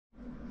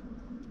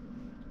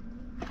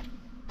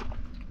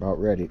About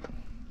ready.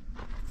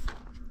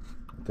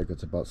 I think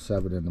it's about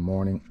 7 in the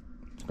morning.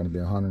 It's going to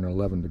be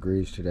 111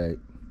 degrees today.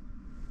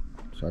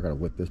 So I got to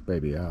whip this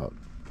baby out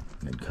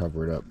and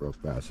cover it up real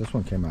fast. This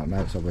one came out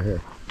nice over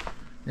here.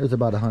 It was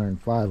about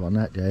 105 on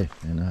that day,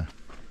 and I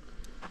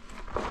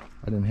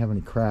didn't have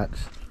any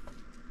cracks.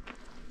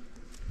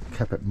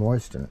 Kept it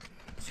moist, and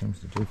it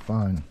seems to do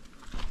fine.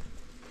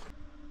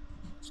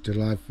 It's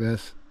July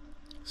 5th,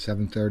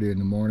 7:30 in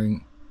the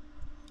morning,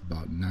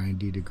 about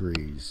 90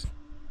 degrees.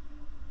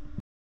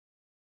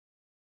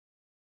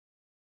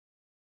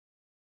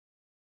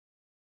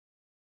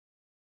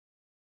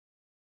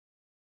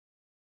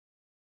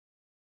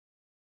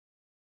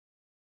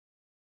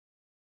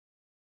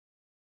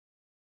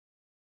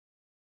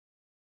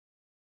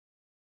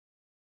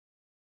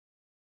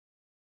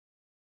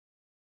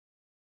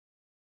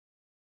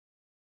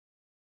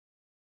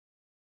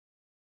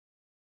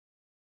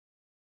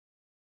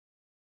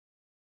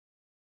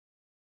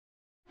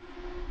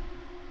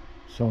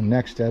 So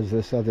next, as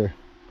this other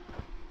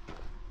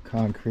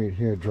concrete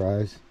here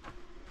dries,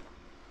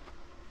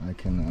 I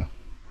can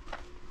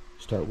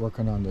start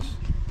working on this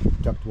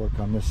duct work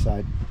on this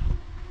side.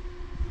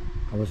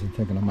 I wasn't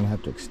thinking I'm gonna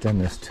have to extend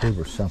this tube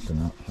or something.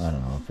 I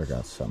don't know, I'll figure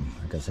out something.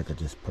 I guess I could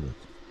just put a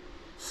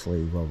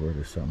sleeve over it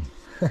or something.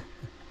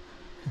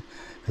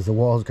 Because the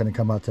wall is gonna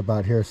come out to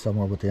about here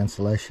somewhere with the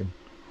insulation.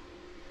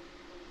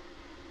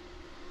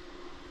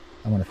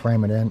 I'm gonna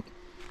frame it in.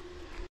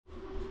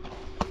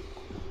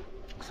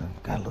 So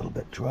I've got a little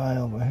bit dry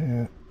over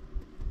here.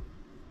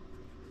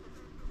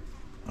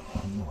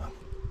 Oh,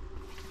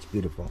 it's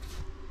beautiful.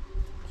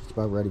 Just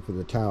about ready for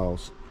the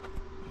towels.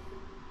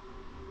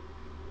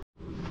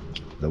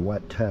 The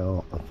wet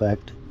towel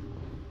effect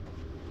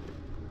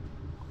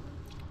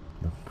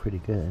looks pretty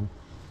good.